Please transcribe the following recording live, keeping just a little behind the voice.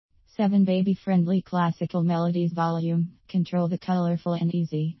7 baby-friendly classical melodies volume. Control the colorful and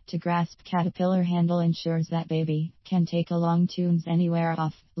easy to grasp Caterpillar handle ensures that baby can take along tunes anywhere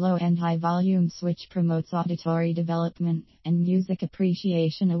off. Low and high volume switch promotes auditory development and music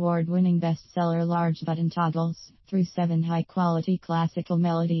appreciation. Award-winning bestseller large button toggles through 7 high-quality classical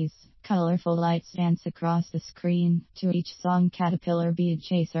melodies. Colorful lights dance across the screen. To each song Caterpillar Bead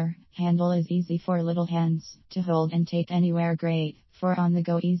Chaser. Handle is easy for little hands to hold and take anywhere. Great for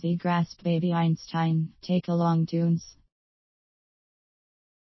on-the-go easy grasp. Baby Einstein take along tunes.